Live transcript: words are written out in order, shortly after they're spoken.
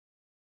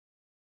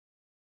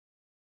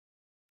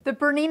The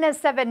Bernina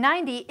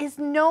 790 is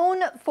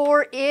known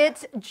for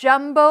its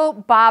jumbo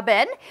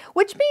bobbin,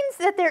 which means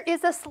that there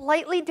is a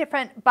slightly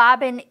different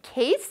bobbin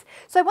case.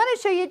 So I want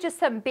to show you just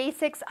some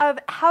basics of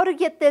how to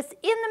get this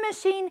in the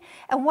machine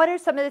and what are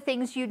some of the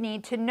things you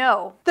need to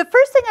know. The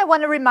first thing I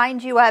want to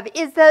remind you of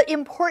is the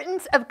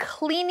importance of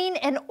cleaning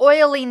and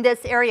oiling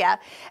this area.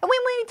 And when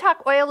we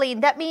talk oiling,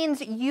 that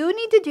means you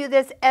need to do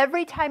this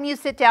every time you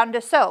sit down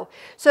to sew.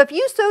 So if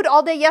you sewed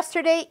all day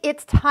yesterday,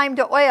 it's time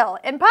to oil.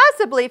 And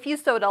possibly if you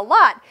sewed a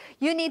lot,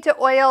 you need to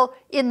oil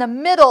in the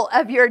middle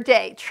of your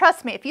day.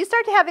 Trust me, if you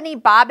start to have any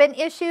bobbin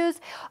issues,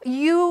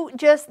 you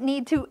just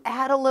need to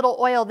add a little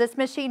oil. This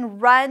machine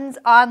runs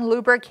on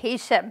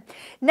lubrication.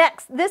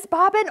 Next, this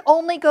bobbin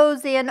only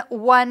goes in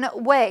one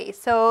way.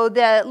 So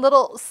the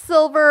little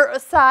silver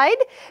side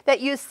that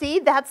you see,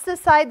 that's the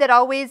side that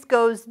always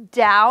goes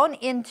down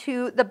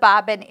into the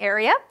bobbin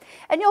area.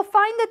 And you'll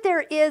find that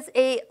there is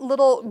a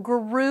little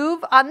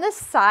groove on the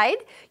side.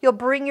 You'll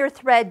bring your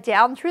thread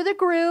down through the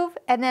groove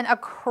and then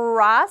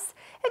across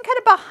and kind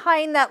of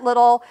behind that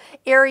little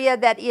area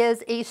that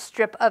is a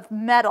strip of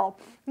metal.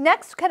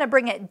 Next, kind of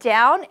bring it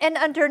down and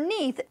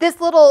underneath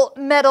this little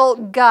metal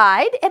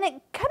guide, and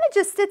it kind of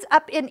just sits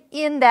up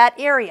in that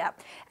area.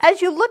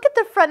 As you look at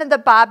the front of the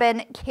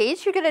bobbin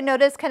case, you're going to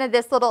notice kind of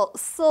this little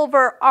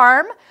silver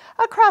arm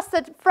across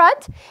the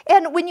front,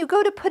 and when you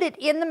go to put it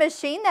in the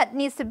machine, that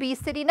needs to be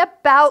sitting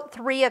about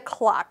 3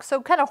 o'clock,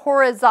 so kind of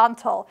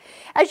horizontal.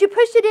 As you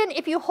push it in,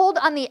 if you hold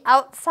on the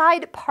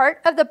outside part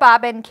of the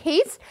bobbin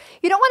case,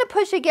 you don't want to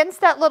push against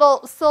that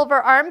little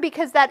silver arm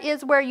because that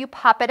is where you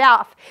pop it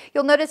off.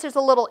 You'll notice there's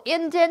a little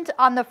indent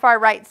on the far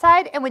right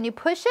side, and when you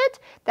push it,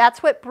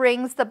 that's what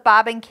brings the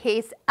bobbin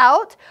case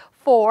out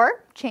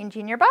for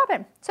changing your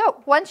bobbin.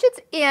 So once it's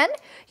in,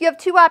 you have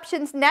two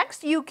options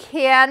next. You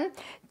can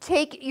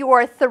take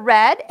your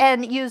thread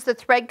and use the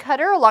thread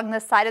cutter along the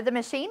side of the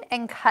machine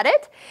and cut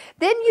it.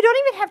 Then you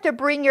don't even have to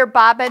bring your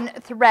bobbin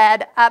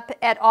thread up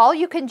at all.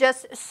 You can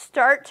just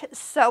start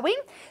sewing.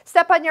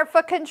 Step on your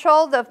foot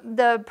control,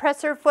 the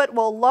presser foot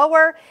will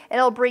lower, and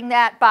it'll bring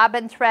that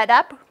bobbin thread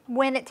up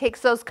when it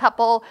takes those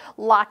couple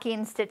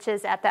locking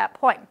stitches at that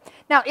point.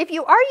 Now, if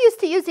you are used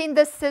to using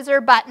the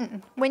scissor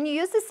button, when you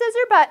use the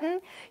scissor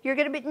button, you're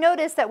going to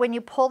notice that when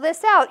you pull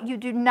this out, you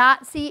do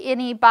not see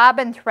any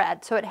bobbin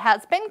thread. So it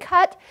has been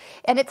cut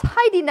and it's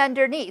hiding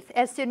underneath.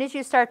 As soon as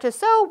you start to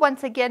sew,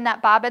 once again,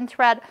 that bobbin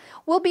thread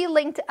will be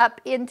linked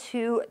up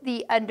into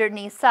the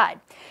underneath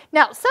side.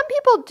 Now, some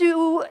people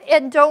do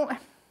and don't.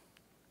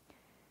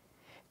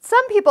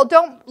 Some people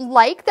don't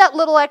like that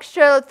little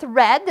extra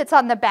thread that's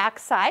on the back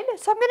side,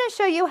 so I'm going to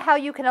show you how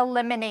you can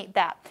eliminate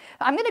that.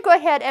 I'm going to go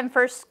ahead and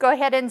first go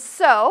ahead and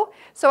sew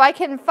so I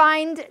can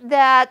find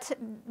that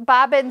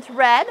bobbin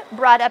thread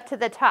brought up to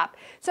the top.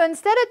 So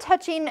instead of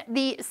touching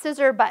the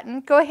scissor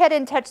button, go ahead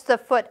and touch the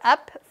foot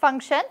up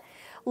function,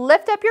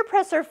 lift up your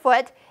presser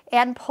foot,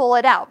 and pull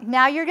it out.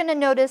 Now you're going to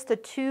notice the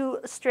two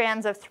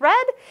strands of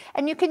thread,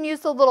 and you can use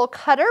the little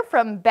cutter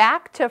from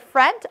back to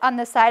front on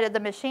the side of the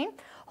machine.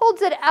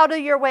 Holds it out of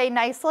your way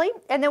nicely,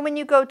 and then when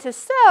you go to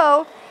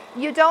sew,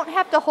 you don't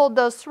have to hold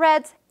those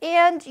threads,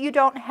 and you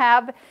don't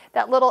have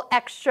that little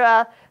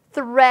extra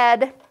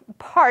thread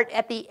part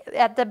at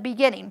the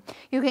beginning.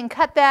 You can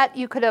cut that,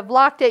 you could have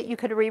locked it, you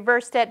could have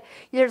reversed it.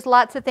 There's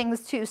lots of things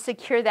to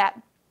secure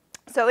that.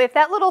 So if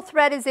that little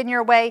thread is in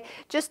your way,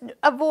 just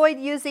avoid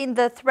using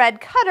the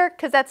thread cutter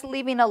because that's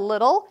leaving a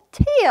little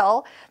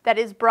tail that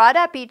is brought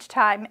up each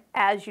time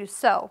as you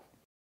sew.